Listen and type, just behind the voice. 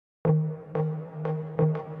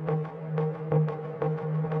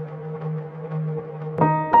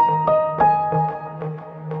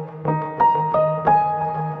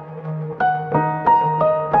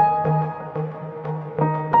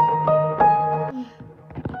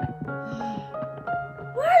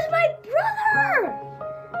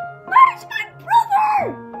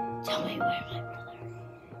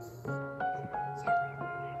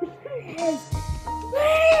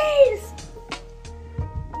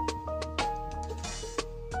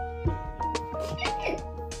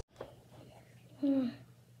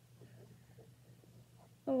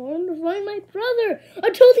brother. I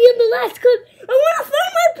told you in the last clip, I want to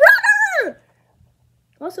find my brother.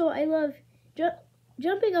 Also, I love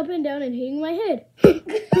jumping up and down and hitting my head.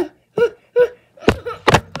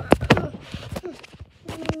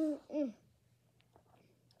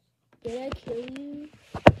 Did I kill you?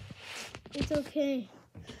 It's okay.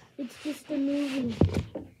 It's just a movie.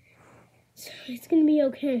 So it's gonna be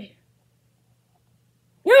okay.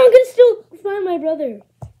 No, I'm gonna still find my brother.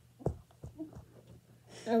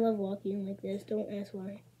 I love walking like this. Don't ask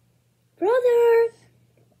why. Brother!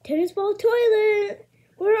 Tennis ball toilet!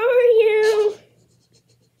 Where are you?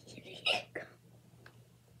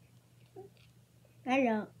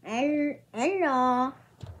 Hello. Hello.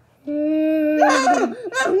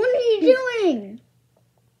 What are you doing?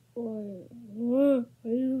 Are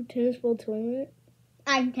you tennis ball toilet?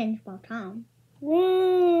 I'm tennis ball Tom.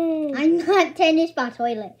 Whoa! I'm not tennis ball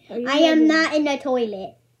toilet. I am not in the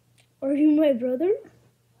toilet. Are you my brother?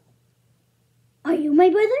 Are you my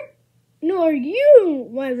brother? No, are you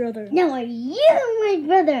my brother? No, are you my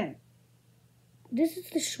brother? This is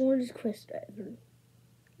the shortest quest ever.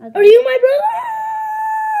 Okay. Are you my brother?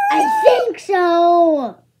 I think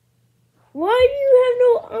so. Why do you have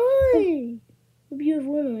no eye? Maybe you have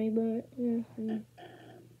one eye, but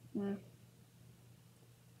yeah.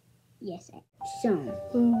 Yes. So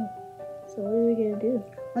what are we gonna do?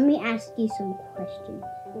 let me ask you some questions.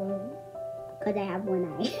 Well, Because I have one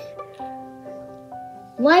eye.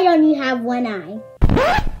 Why don't you have one eye?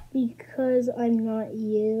 because I'm not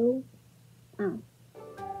you. Oh.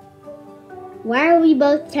 Why are we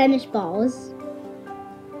both tennis balls?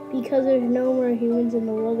 Because there's no more humans in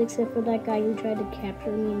the world except for that guy who tried to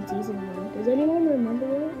capture me in season 1. Does anyone remember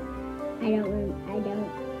that? I don't.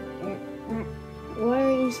 Why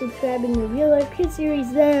aren't you subscribing to Real Life Kid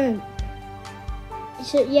Series then?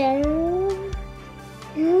 Yeah.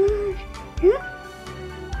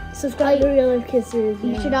 Subscribe to Real Life Kid Series.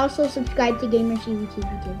 You should also subscribe to Gamer TBT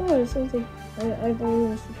too. Oh, there's something. I've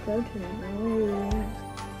already subscribed to him.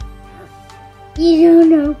 You don't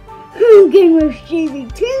know who Gamer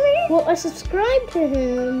TBT is? Well, I subscribed to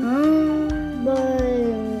him, but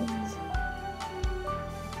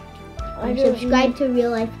I subscribe to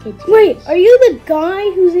Real Life Kids. Wait, are you the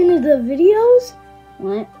guy who's into the videos?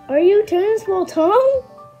 What? Are you Tennis Ball Tom?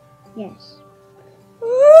 Yes.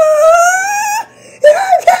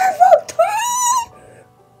 Tennis Ball Tom!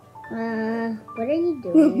 What are you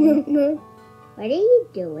doing? What are you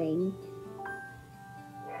doing?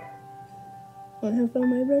 I have found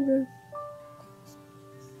my brother.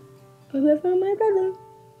 I have found my brother.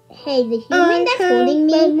 Hey, the human that's holding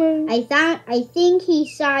me, I think he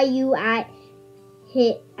saw you at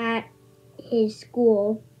his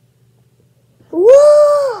school.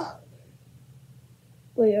 Whoa!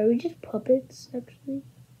 Wait, are we just puppets, actually?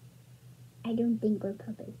 I don't think we're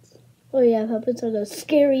puppets. Oh yeah, puppets are those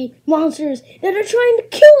scary monsters that are trying to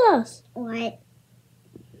kill us! What?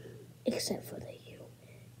 Except for the human.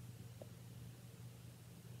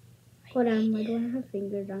 Hold on, why do I have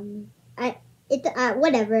fingers on me?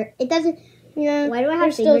 Whatever. It doesn't. Yeah. Why do I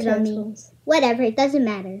have fingers on me? Whatever. It doesn't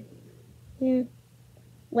matter. Yeah.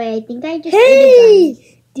 Wait, I think I just ate a gun.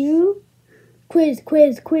 Do quiz.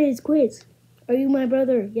 Are you my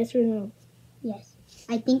brother? Yes or no? Yes.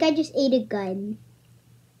 I think I just ate a gun.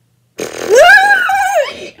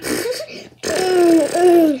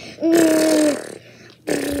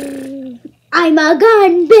 I'm a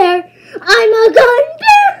gun bear. I'm a gun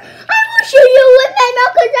bear. I will shoot you with my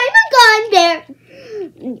mouth because I'm a gun bear.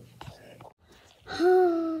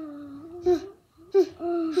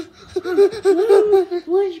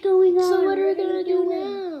 What's going on? So what are we gonna do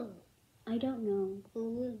now? I don't know.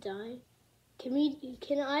 We're gonna die. Can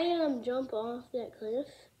I jump off that cliff?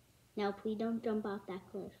 No, please don't jump off that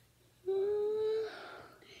cliff.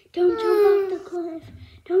 Don't jump off the cliff.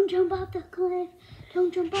 Don't jump off the cliff.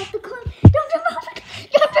 Don't jump off the cliff. Don't jump off the cliff.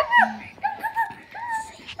 Don't jump off.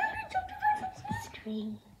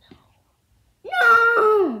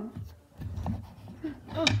 No.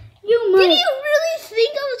 You might. Did you really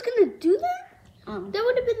think I was gonna do that? That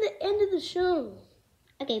would have been the end of the show.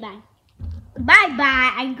 Okay, bye.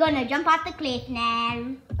 Bye. I'm gonna jump off the cliff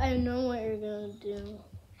now. I know what you're gonna do.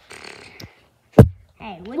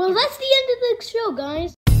 Hey, well, that's the end of the show,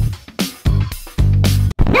 guys.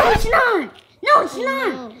 No, it's not. No, it's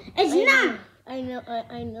not. It's not. I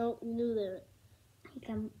knew that.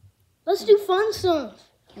 Can Let's do fun stuff.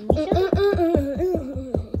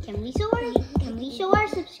 we show our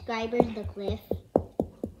subscribers the cliff?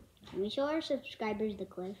 Can we show our subscribers the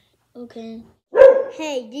cliff? Okay.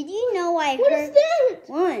 Hey, did you know I What heard? is that?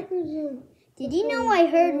 What? Did Did you know I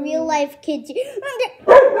heard real life kids? Did you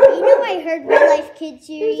know I heard real life kids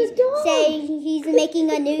series say he's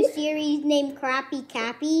making a new series named Crappy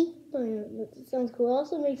Cappy? Oh, yeah, that sounds cool. It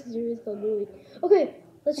also makes a series called Louie. Okay,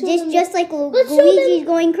 let's show them. Just like Luigi's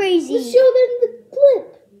going crazy. Let's show them the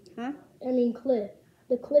clip. Huh? I mean clip.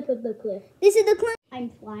 The clip of the cliff. This is the clip.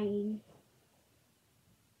 I'm flying.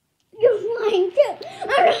 You're flying too.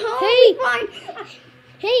 Hey!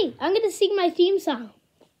 Hey, I'm gonna sing my theme song.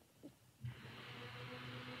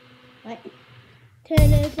 What?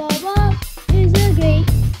 Tennis ball Bob is a great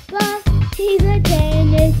boss. He's a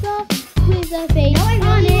tennis ball with a face No, I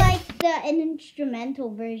on really it. like the instrumental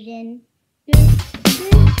version. I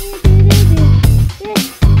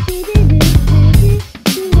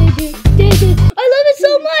love it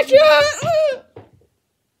so much.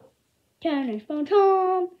 Tennis ball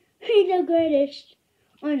Tom, he's the greatest.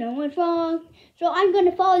 I know what's wrong, so I'm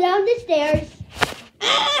gonna fall down the stairs.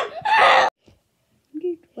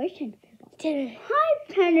 Hi,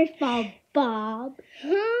 Tennis Ball Bob.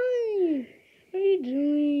 Hi. What are you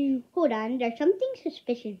doing? Hold on, there's something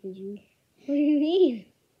suspicious with you. What do you mean?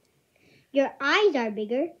 Your eyes are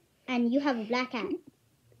bigger, and you have a black hat.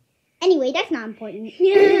 Anyway, that's not important.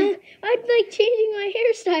 Yeah, I'd like changing my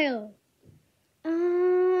hairstyle.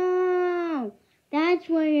 Oh, that's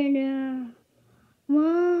what it is.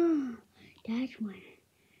 Wow, that's what he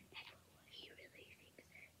really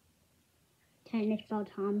thinks. Tennis Ball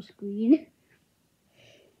Tom screen.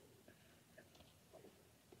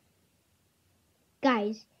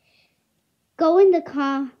 Guys, go in the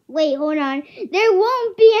wait, hold on. There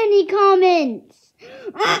won't be any comments.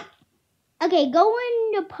 Okay, go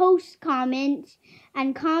in the post comments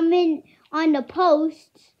and comment on the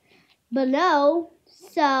posts below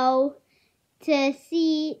to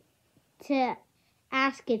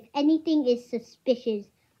ask if anything is suspicious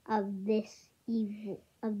of this evil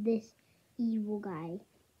guy.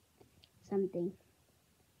 Something.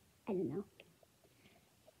 I don't know.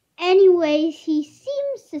 Anyways, he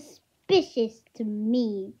seems suspicious to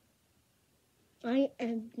me. I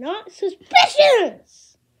am not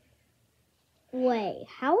suspicious. Wait,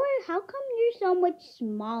 how come you're so much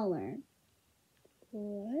smaller?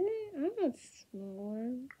 What? I'm not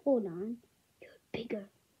smaller. Hold on. You're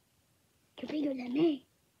bigger. You're bigger than me.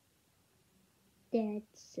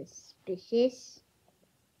 That's suspicious.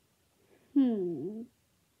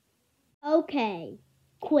 Okay.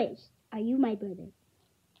 Quiz. Are you my brother?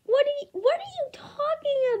 What are you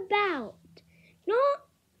talking about? Not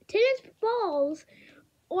tennis balls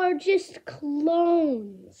or just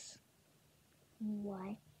clones.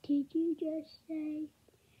 What did you just say?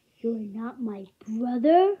 You're not my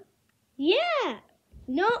brother? Yeah.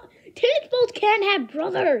 No, tennis balls can't have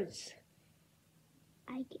brothers.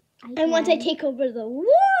 And once I take over the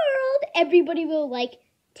world, everybody will like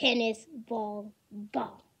Tennis Ball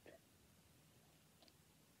Bob.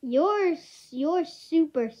 You're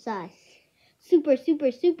super sus. Super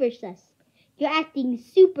sus. You're acting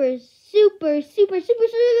super sus. But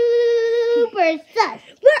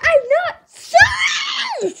I'm not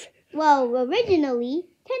sus! Well, originally,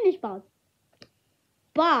 Tennis Ball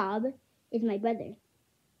Bob is my brother.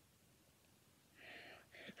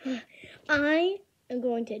 I am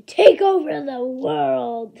going to take over the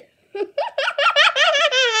world.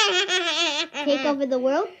 Take over the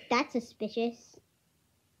world? That's suspicious.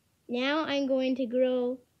 Now I'm going to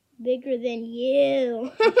grow bigger than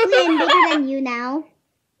you. Actually, I'm bigger than you now.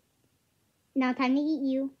 Now time to eat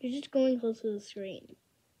you. You're just going close to the screen.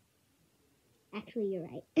 Actually, you're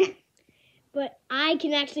right. But I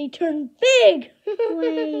can actually turn big.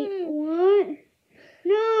 Wait, what?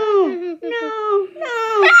 No.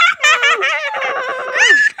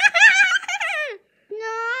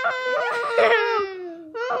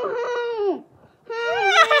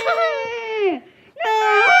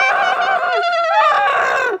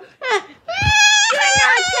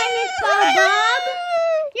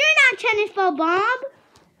 Tennis Ball Bob.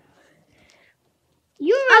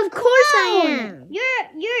 You're Of course I am.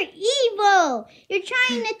 You're evil. You're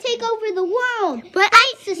trying to take over the world. But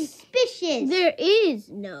That's suspicious. There is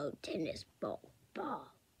no Tennis Ball Bob.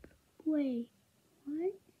 Wait,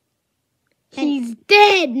 what? He's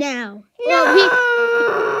dead now. No.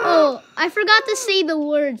 Well, I forgot to say the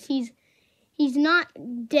words. He's not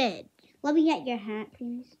dead. Let me get your hat,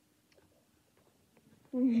 please.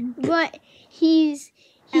 But he's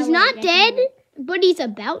not dead, but he's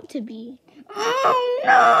about to be. Oh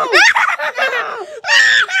no!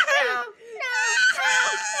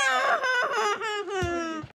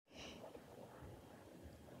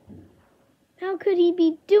 How could he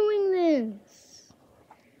be doing this?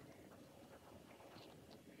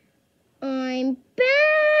 I'm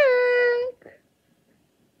back.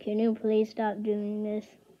 Can you please stop doing this?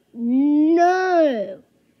 No!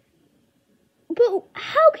 But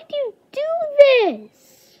how could you do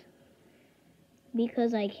this?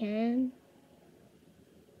 Because I can.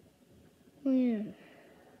 Oh, yeah.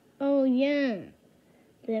 Oh, yeah.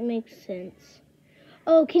 That makes sense.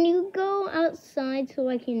 Oh, can you go outside so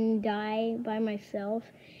I can die by myself?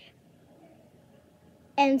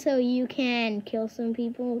 And so you can kill some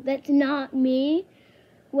people? That's not me.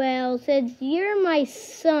 Well, since you're my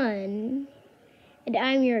son, and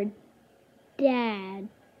I'm your dad,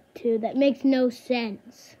 too, that makes no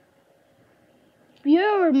sense.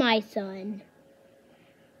 You're my son,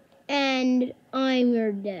 and I'm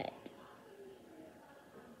your dad.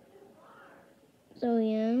 So,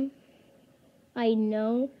 yeah, I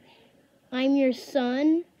know I'm your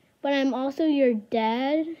son, but I'm also your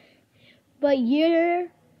dad, but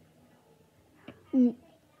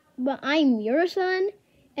I'm your son,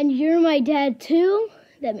 and you're my dad, too?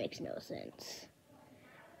 That makes no sense.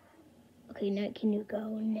 Okay, now can you go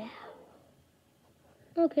now?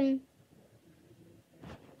 Okay.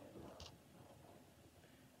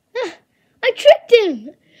 Ah, I tricked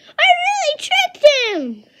him! I really tricked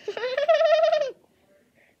him!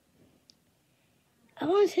 I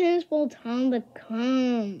want tennis ball Tom to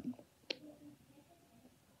come.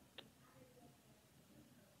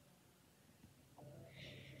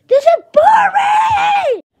 There's a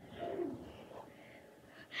Barbie!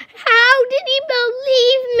 How did he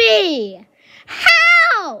believe me?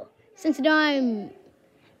 How? Since now I'm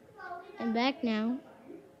back now.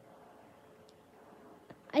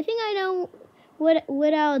 I think I know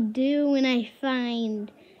what I'll do when I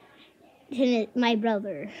find my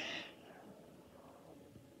brother.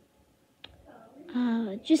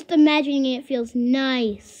 Just imagining it feels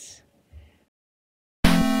nice.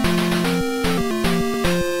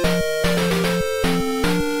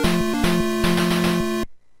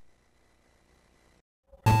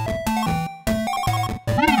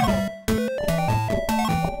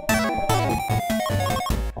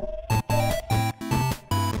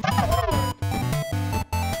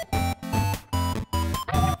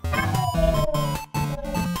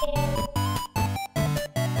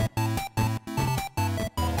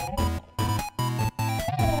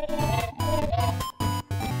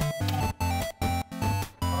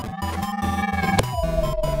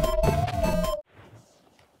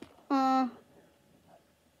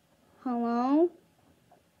 Hello?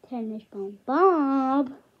 Tennis ball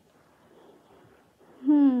Bob.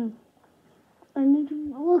 I need to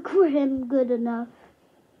look for him good enough.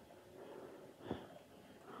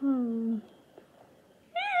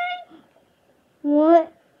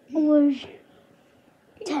 What was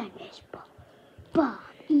tennis ball Bob?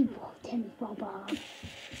 Evil tennis ball Bob.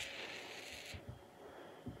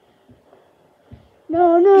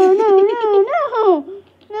 No,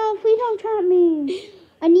 please don't trap me.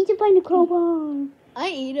 I need to find a crowbar.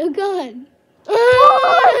 I need a gun. Wait,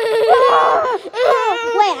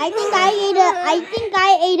 I think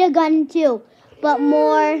I ate a gun too, but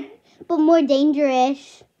more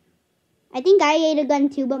dangerous. I think I ate a gun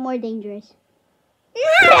too, but more dangerous.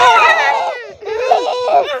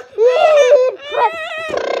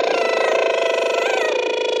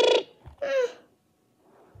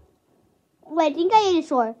 Wait, I think I ate a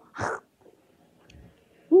sword.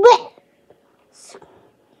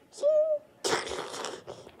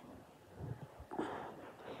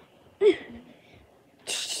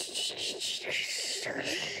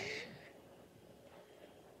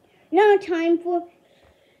 Now time for...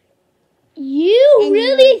 You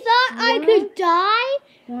really thought I could die?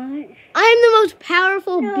 What? I'm the most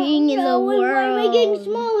powerful being in the world. Why am I getting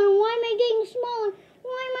smaller? Why am I getting smaller?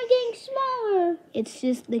 Why am I getting smaller? It's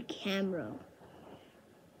just the camera.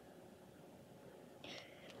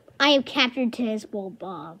 I have captured Tennis Ball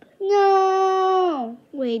Bob. No.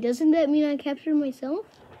 Wait, doesn't that mean I captured myself?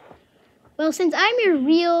 Well, since I'm your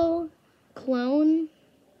real clone...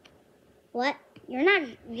 What? You're not...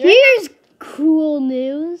 Here's cool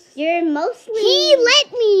news. You're mostly... He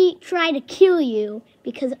let me try to kill you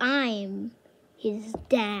because I'm his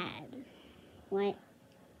dad. What?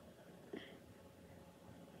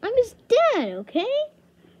 I'm his dad, okay?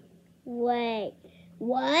 Wait.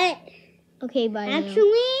 What? Okay, bye now.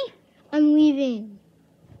 Actually? I'm leaving.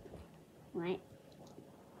 What?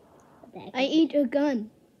 I ate a gun.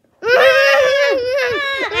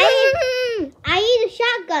 I ate a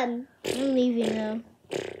shotgun. I'm leaving now.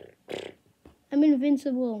 I'm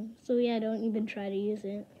invincible, so yeah, don't even try to use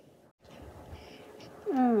it.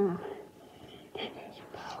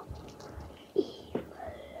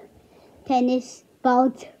 Tennis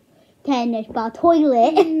ball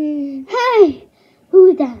toilet. Hey,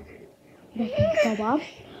 who's that? Tennis ball Bob?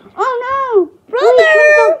 Oh no! Brother!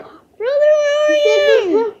 Wait, Brother, where are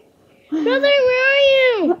you?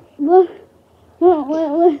 Brother, where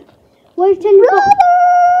are you? Where's Tennis Ball?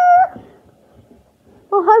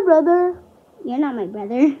 Oh, hi, brother. You're not my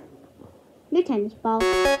brother. You're Tennis Ball.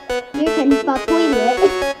 You're Tennis Ball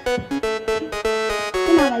Toilet.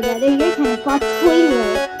 You're not my brother. You're Tennis Ball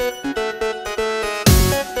Toilet.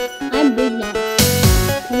 I'm big now.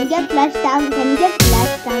 Can you get flushed down? Can you get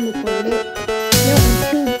flushed down the toilet? No,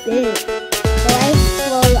 I'm too big.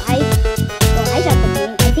 I got the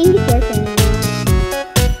game. I think it's your turn now.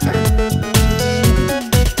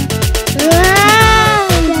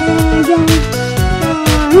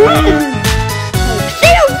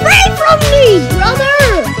 Stay away from me, brother!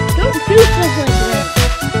 Don't do stuff like that.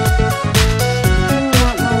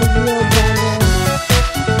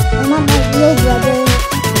 You're not my real brother.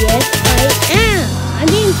 Yes, I am. I'm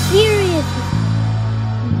being serious.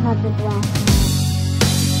 You have the black.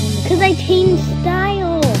 Because I changed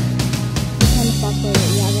style.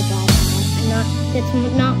 That's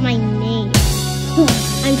not my name.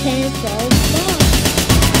 I'm Tennis Ball Bob.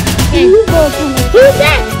 And You go Tennis Ball. who's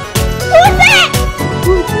that? Who's that?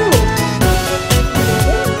 Who's you?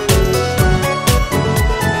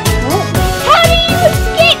 What? How do you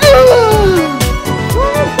escape?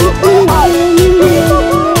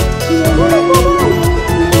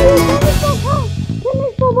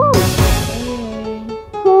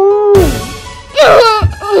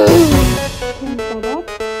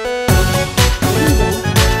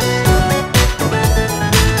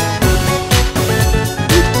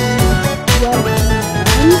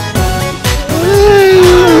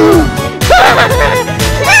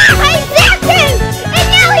 I zapped him! And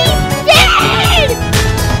now he's dead!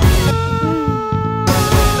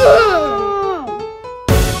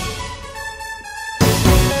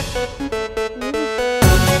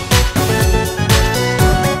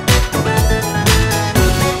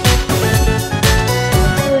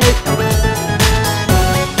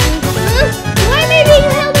 Why am I being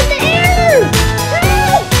held in the air?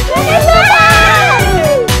 Help!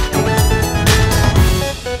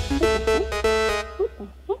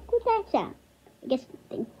 What was that sound? I guess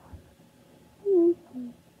nothing.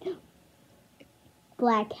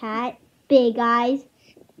 Black hat, big eyes.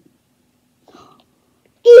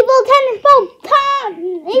 Evil Tennis Ball Bob!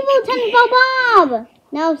 Evil Tennis Ball Bob!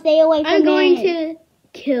 No, stay away from I'm going it. to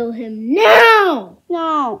kill him now!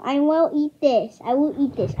 No, I will eat this. I will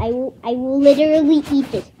eat this. I will literally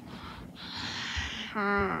eat this.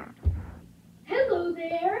 Ha. Hello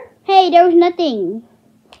there! Hey, there was nothing.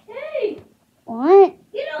 Hey! What?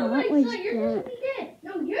 You know, What my was son, you're supposed to be dead.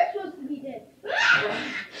 No, you're supposed to be dead.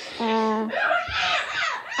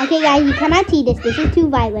 Okay, guys, you cannot see this. This is too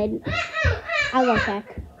violent. I'll go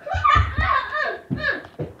check.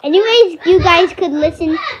 Anyways, you guys could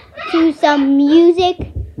listen to some music,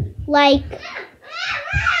 like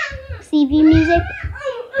CV music.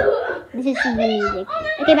 This is CV music.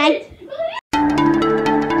 Okay, bye.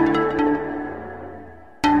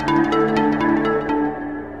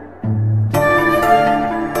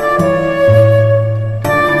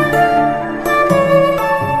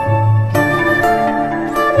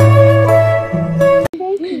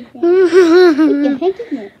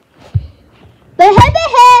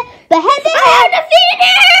 I defeated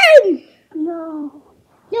him!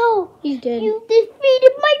 No, He's dead. you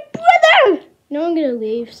defeated my brother. No, I'm gonna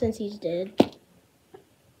leave since he's dead.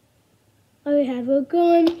 I have a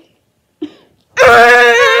gun. Get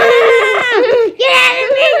out of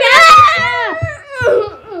me!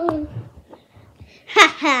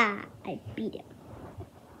 Haha, I beat him.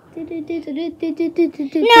 No!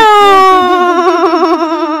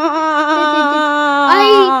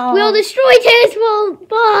 I will destroy Tennis Ball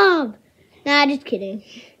Bob! Nah, just kidding.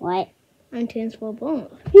 What? I'm Tennis Ball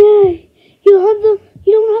Bob. Yeah, you don't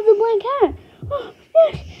have the blank hat. Oh,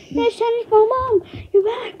 yes, Tennis Ball Mom. You're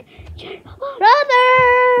back. Tennis Ball Mom.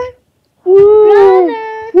 Brother! Brother!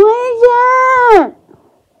 What is that?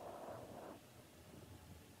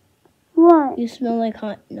 What? You smell like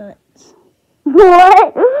hot nuts.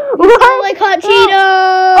 What? You smell like hot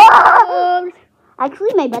Cheetos!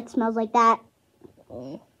 Actually, my butt smells like that.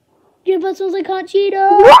 Your butt smells like hot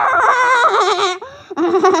Cheetos!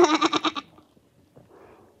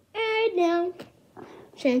 And now,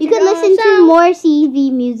 You can listen to more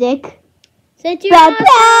CV music. Set your Ba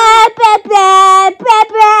ba ba ba ba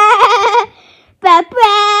ba ba ba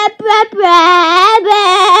ba ba.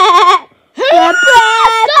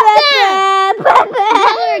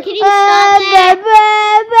 Brother, can you stop that?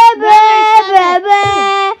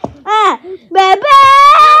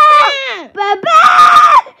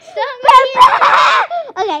 Stop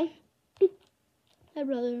making Okay. Hi,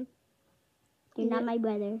 brother. You're not my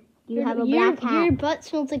brother. You have a black hat. Your butt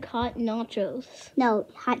smells like hot nachos. No,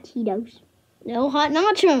 hot Cheetos. No, hot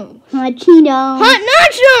nachos. Hot Cheetos. Hot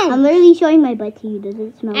nachos! I'm literally showing my butt to you. Does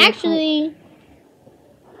it smell Actually,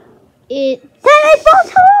 it's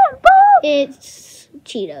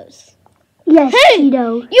Cheetos. Yes, Hey!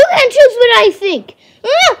 Cheetos. You can choose what I think. No!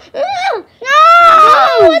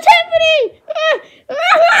 What's happening?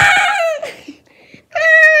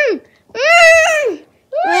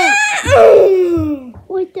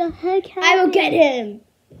 What the heck happened? I will get him.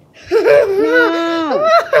 No.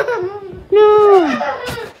 No.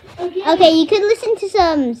 Okay, you could listen to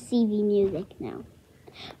some CV music now.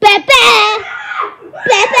 Ba ba!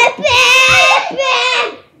 Ba ba ba! Ba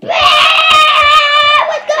ba!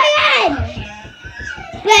 What's going on?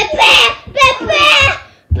 Ba ba ba ba ba!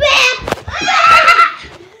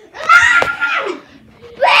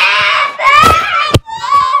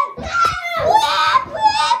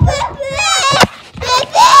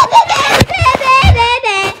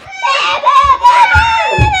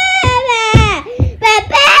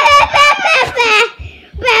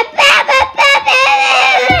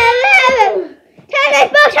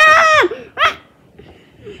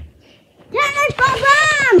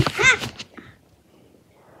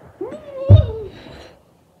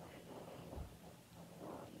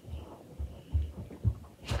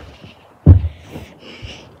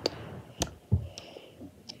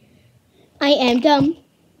 I am dumb.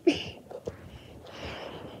 Could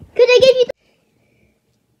I give you?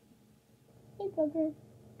 Hey, brother.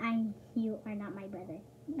 You are not my brother.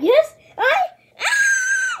 Yes, I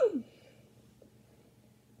am.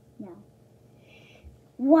 No.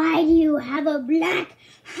 Why do you have a black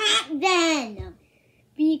hat then?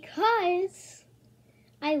 Because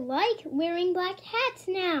I like wearing black hats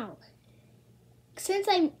now. Since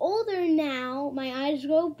I'm older now, my eyes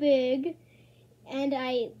grow big, and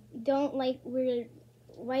I don't like wear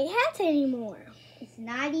white hats anymore. It's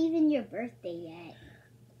not even your birthday yet.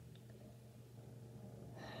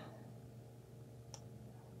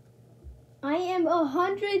 I am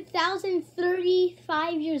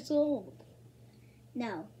 100,035 years old.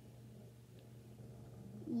 No.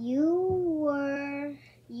 You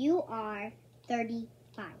are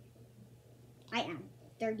 35. I am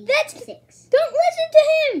 36. Don't listen to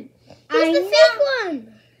him. He's the fake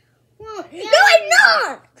one. Well, No, I'm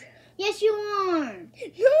not. Yes, you are.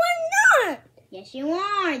 No, I'm not. Yes, you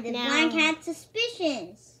are. The No. black hat's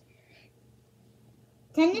suspicious.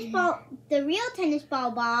 The real tennis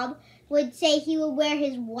ball Bob would say he would wear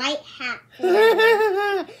his white hat.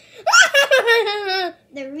 forever.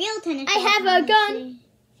 The real tennis ball I have Bob a would gun. say-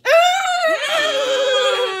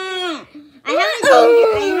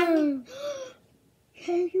 I haven't.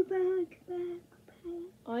 Hey, you back.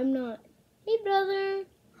 I'm not. Hey, brother.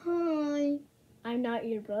 Hi. I'm not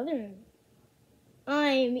your brother.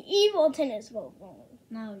 I'm evil tennis ball.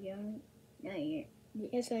 No, you're.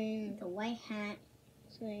 Yes, I am. The white hat.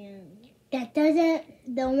 Yes, I am. That doesn't.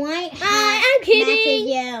 The white hat I'm kidding. matches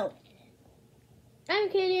you. I'm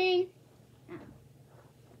kidding.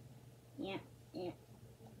 Yeah.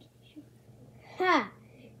 Ha!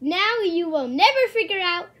 Now you will never figure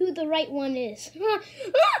out who the right one is.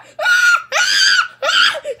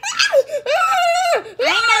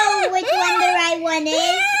 I know which one the right one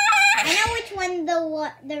is. I know which one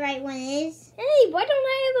the right one is. Hey, why don't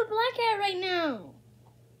I have a black hat right now?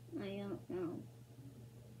 I don't know.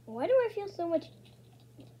 Why do I feel so much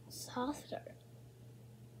softer?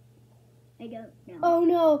 I don't know. Oh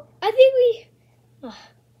no, I think we...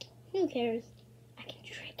 who cares? I can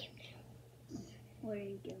trick him now. What are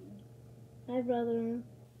you doing? Hi, brother.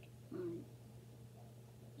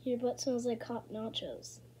 Your butt smells like hot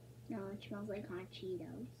nachos. No, it smells like hot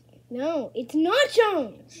Cheetos. No, it's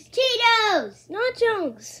nachos! Cheetos!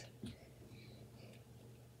 Nachos!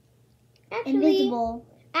 Invisible.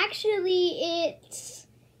 Actually, it's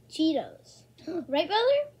Cheetos. Right,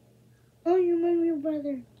 brother? Oh, you're my real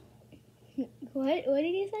brother. What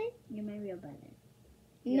did you say? You're my real brother.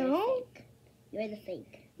 No. You're the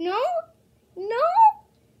fake. No.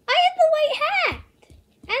 I have the white hat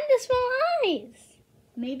and the small eyes.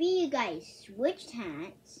 Maybe you guys switched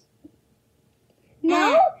hats.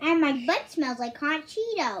 No. And my butt smells like hot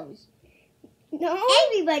Cheetos. No.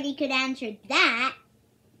 Everybody could answer that.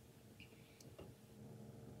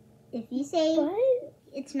 If you say What?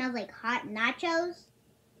 it smells like hot nachos,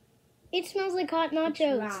 It smells like hot nachos.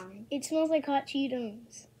 it's wrong. It smells like hot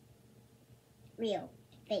Cheetos. Real.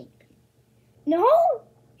 Fake. No.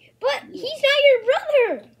 But he's not your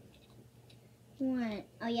brother. What?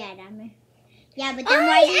 Oh, yeah, but then I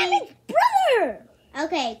why am his brother.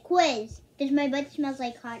 Okay, quiz. Does my butt smells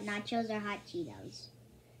like hot nachos or hot Cheetos?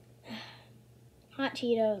 Hot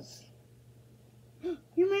Cheetos.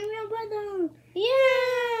 You're my real brother.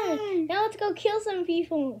 Yeah! Now let's go kill some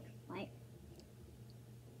people. What?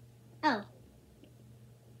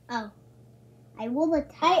 Oh. I will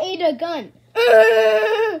attack. I ate a gun.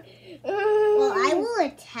 Well, I will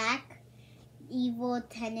attack evil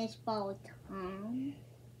tennis ball Tom.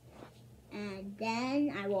 And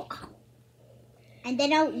then I will. And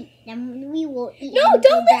then I'll eat. Then we will eat. No, him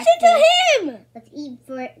don't for listen to breakfast. him.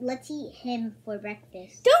 Let's eat him for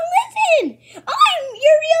breakfast. Don't listen. I'm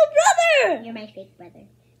your real brother. You're my fake brother.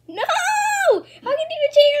 No. How can you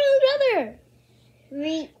betray your little brother?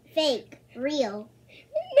 Fake. Real.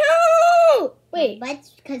 No. Wait.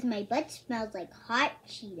 Because my butt smells like hot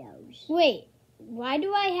Cheetos. Wait. Why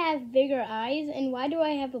do I have bigger eyes and why do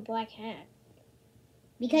I have a black hat?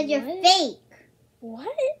 Because you're What? fake.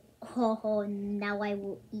 What? Oh, now I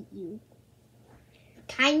will eat you.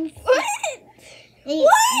 Time for What?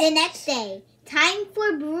 the next day. Time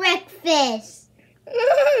for breakfast.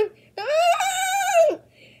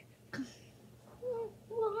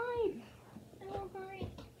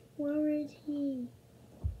 Where is he?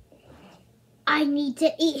 I need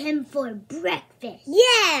to eat him for breakfast.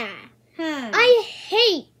 Yeah. Huh. I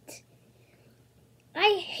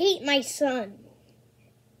hate my son.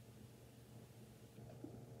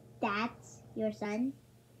 That's your son?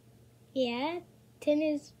 Yeah.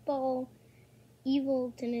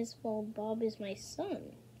 Evil tennis ball Bob is my son.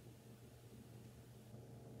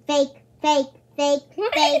 Fake. What?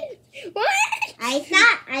 What?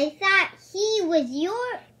 I thought he was you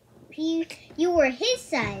were his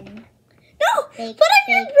son. No, Fake, but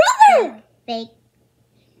I'm your brother. Fake.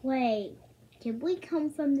 Wait, did we come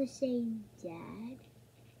from the same dad?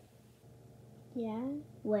 Yeah.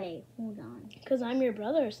 Wait, hold on. Because I'm your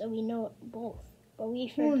brother, so we know both.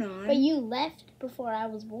 Hold on. But you left before I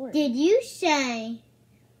was born. Did you say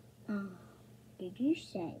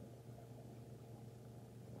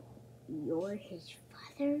you're his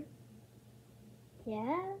father?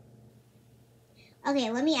 Yeah.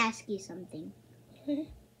 Okay, let me ask you something.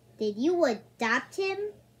 Did you adopt him,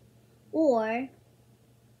 or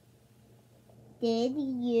did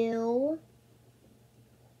you?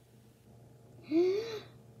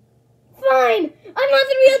 Fine. I'm not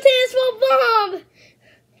the real tennis ball Bob.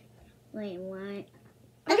 Wait, what?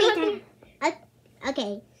 I'm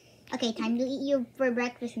Okay, time to eat you for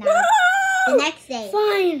breakfast now. No. The next day,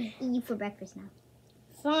 Fine. eat you for breakfast now.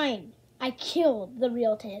 Fine. I killed the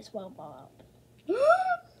real tennis ball Bob.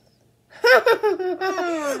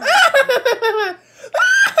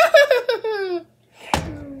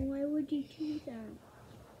 Why would you do that?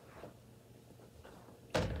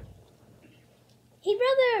 Hey,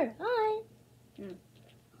 brother. Hi.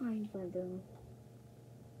 Hi, brother.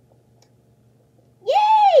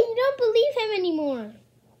 Yay! You don't believe him anymore.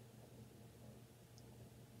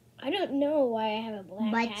 I don't know why I have a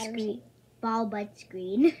black Butt hat. screen. Ball butt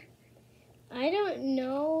screen. I don't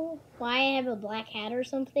know why I have a black hat or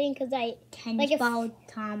something. Because Tennis ball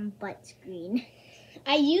Tom butt screen.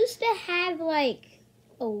 I used to have like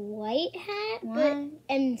a white hat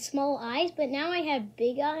and small eyes, but now I have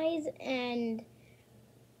big eyes and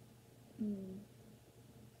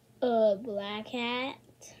a black hat.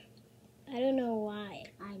 I don't know why.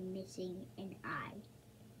 I'm missing an eye.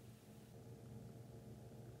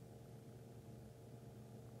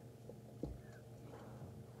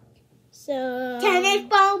 So Tennis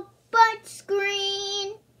ball butt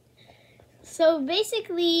screen. So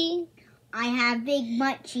basically, I have big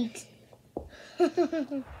butt cheeks.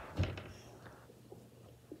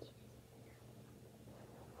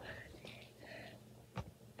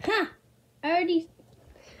 Huh? I already.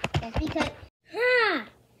 That's because. Huh?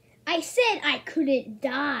 I said I couldn't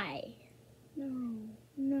die. No.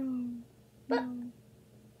 But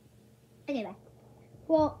Okay, bye.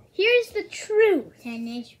 well, here's the truth.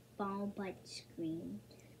 Tennis ball butt screen.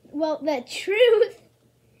 Well, the truth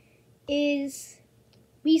is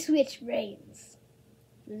we switch brains.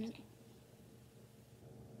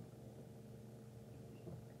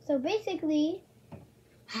 So basically,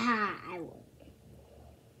 Ha! I will.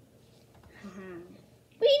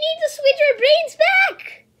 we need to switch our brains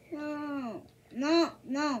back. No.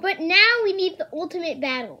 But now we need the ultimate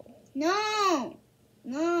battle. No.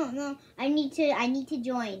 I need to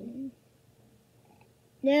join.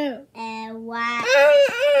 No. What?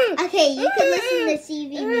 Okay, you can listen to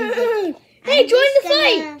CV music. Hey, I'm join just the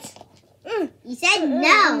fight. You said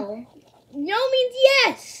no. No means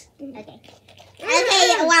yes. Okay.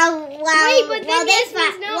 While Wait, but then yes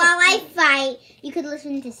means no. while I fight, you could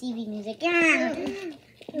listen to CV music. You're getting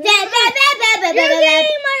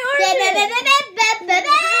my arm.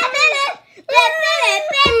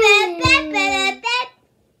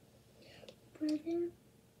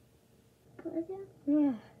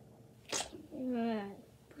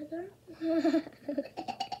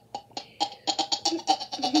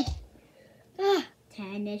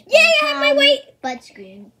 finish. Yeah, I have my weight. Butt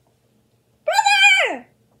screen. Brother!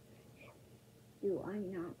 You are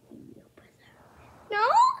not your brother. No?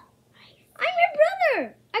 I'm your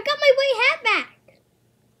brother. I got my white hat back.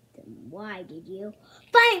 Then why did you?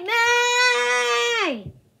 Fight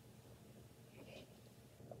me!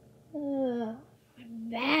 I'm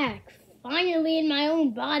back. Finally in my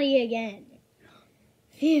own body again.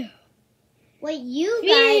 Phew. Wait,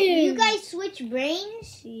 you guys switch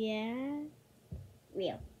brains? Yeah.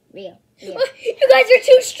 Real. You guys are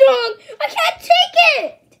too strong. I can't take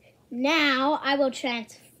it. Now I will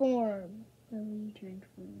transform. What will you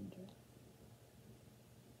transform into?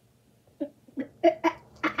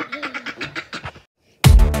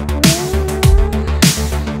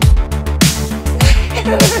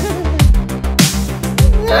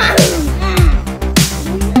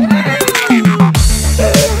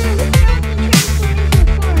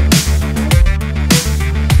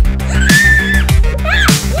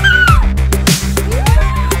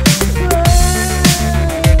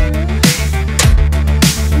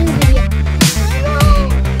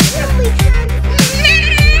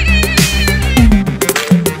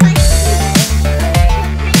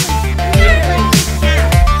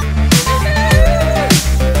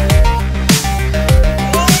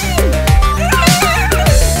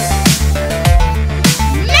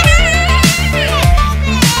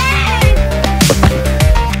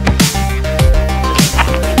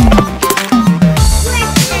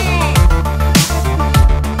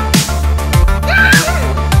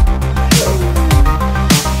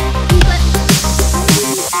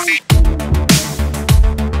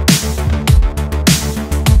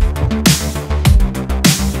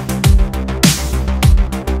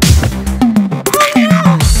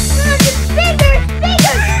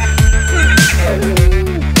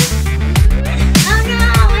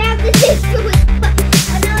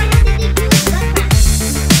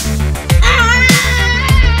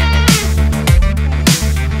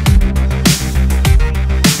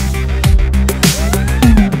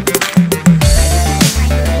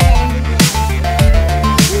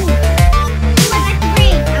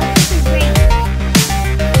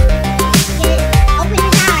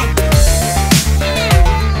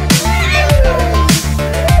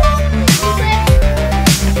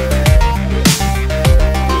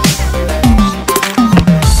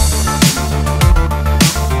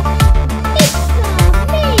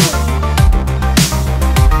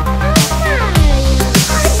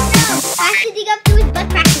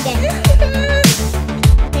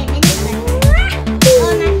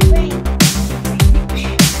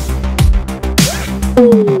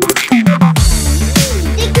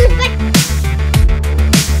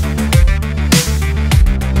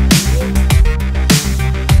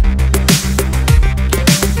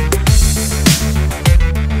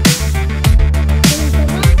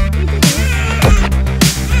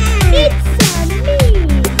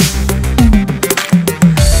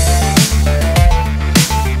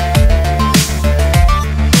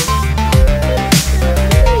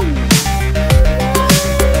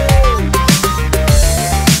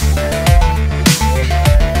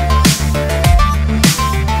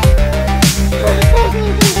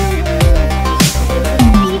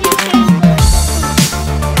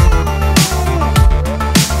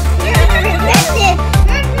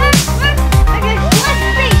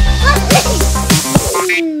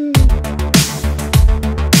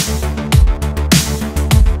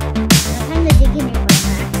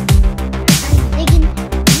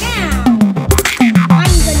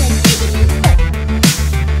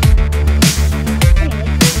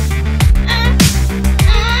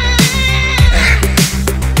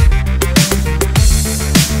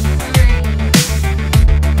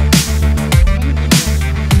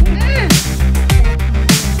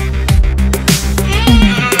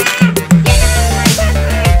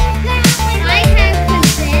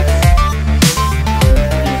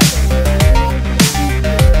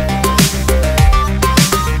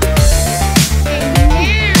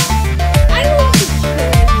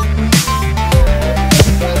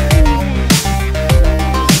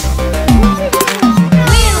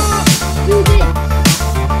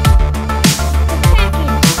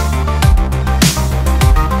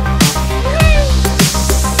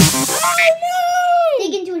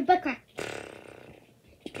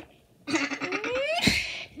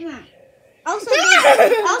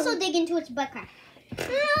 Also dig into its butt crack.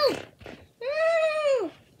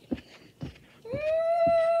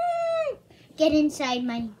 Get inside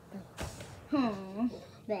my butt.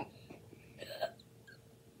 But.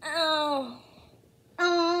 Oh.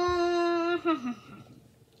 Oh.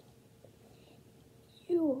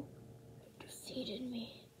 You defeated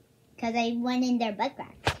me. Because I went in their butt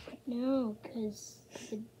crack. No, because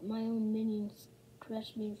my own minions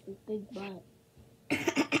dressed me with big butt.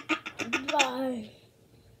 Bye.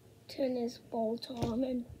 Tennis ball Tom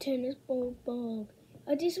and tennis ball Bob.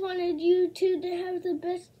 I just wanted you two to have the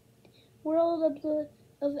best world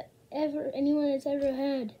of ever anyone has ever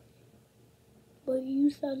had. But you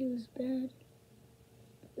thought it was bad.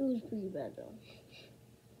 It was pretty bad though.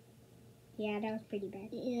 Yeah, that was pretty bad.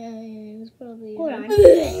 Yeah, it was probably. Hold on.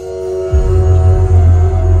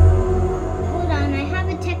 Hold on, I have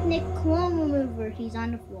a Technic clone remover. He's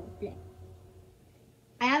on the floor. Flip.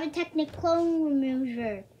 I have a Technic clone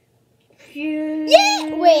remover.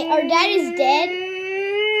 Yeah! Wait, our dad is dead?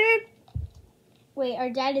 Wait, our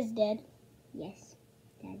dad is dead? Yes,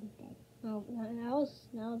 dad is dead. Oh,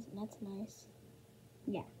 that's nice.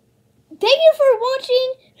 Yeah. Thank you for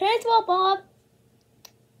watching Tennis Ball Bob.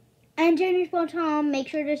 And Tennis Ball Tom, make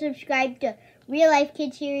sure to subscribe to Real Life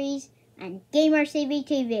Kid Series and Gamer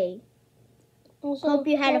TV. Also, Hope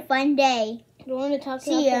you had a fun day. Do you want to talk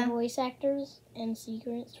about the voice actors and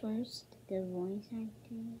secrets first? The voice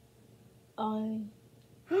actors?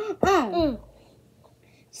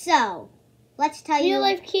 So, let's tell you. Real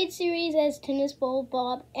Life Kid Series as Tennis Ball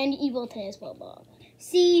Bob and Evil Tennis Ball Bob.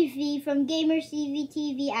 CV from Gamer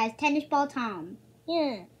TV as Tennis Ball Tom.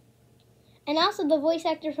 Yeah. And also the voice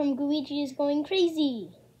actor from Luigi is Going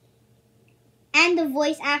Crazy. And the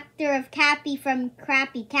voice actor of Cappy from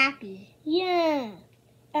Crappy Cappy. Yeah.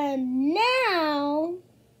 And now,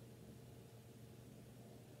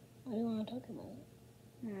 what do you want to talk about?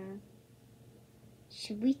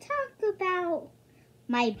 Should we talk about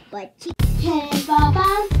my butt cheek? Tennis ball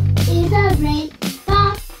Bob is a great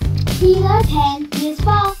ball. He loves tennis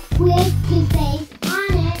ball with his face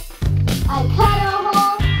on it. I cut a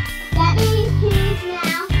hole, that means he's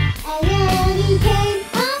now. And then he came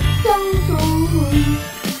up so loose.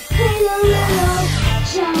 Take a little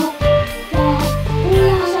shot that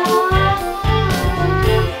love.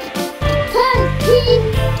 'Cause he's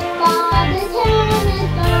Bob the tennis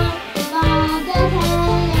ball, Bob the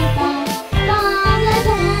tennis ball, Bob the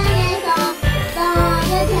tennis ball, Bob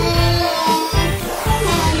the tennis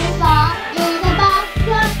ball is a box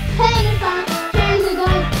of tennis ball. He's a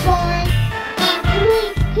good boy, actually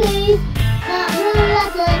he's not really that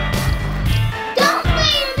good. Don't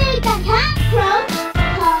wait to make that cat croak,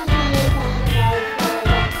 'cause he's tennis ball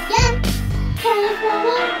again. Tennis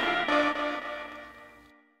ball.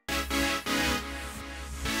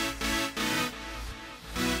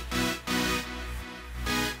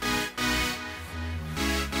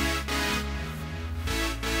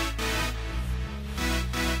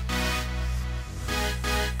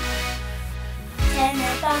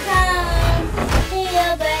 Tennis ball come,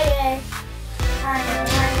 he'll play it. I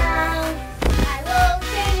will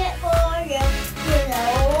sing it for you. You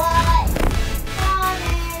know what?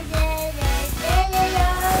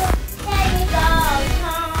 Tennis ball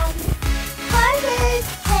come.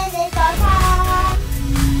 Tennis ball come. Tennis ball come.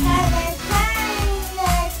 Tennis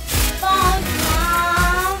ball come. Tennis ball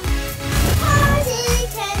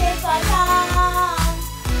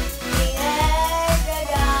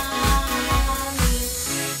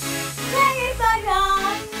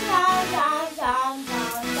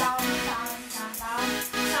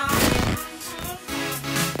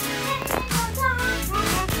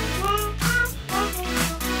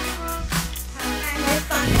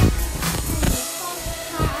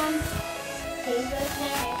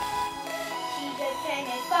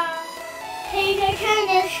He's a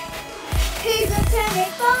tennis. He's a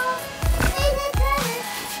tennis ball. He's a tennis.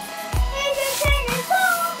 He's a tennis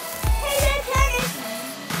ball. He's a tennis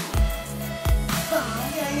ball.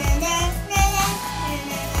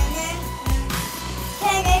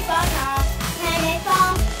 Tennis ball, tennis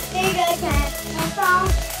ball. He's a tennis ball.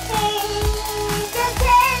 He's a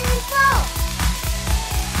tennis ball.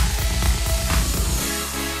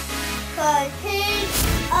 'Cause he's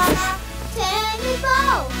a tennis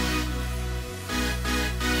ball.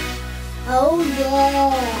 Oh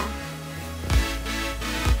yeah.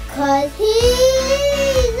 'Cause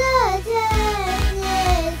he's a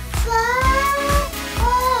tennis ball.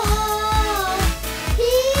 Oh,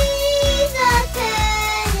 he's a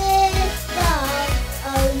tennis ball.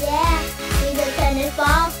 Oh yeah, he's a tennis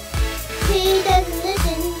ball. He doesn't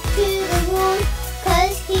listen to the rules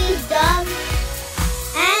 'cause he's dumb.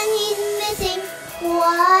 And he's missing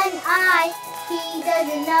one eye. He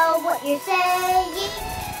doesn't know what you're saying.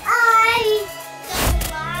 I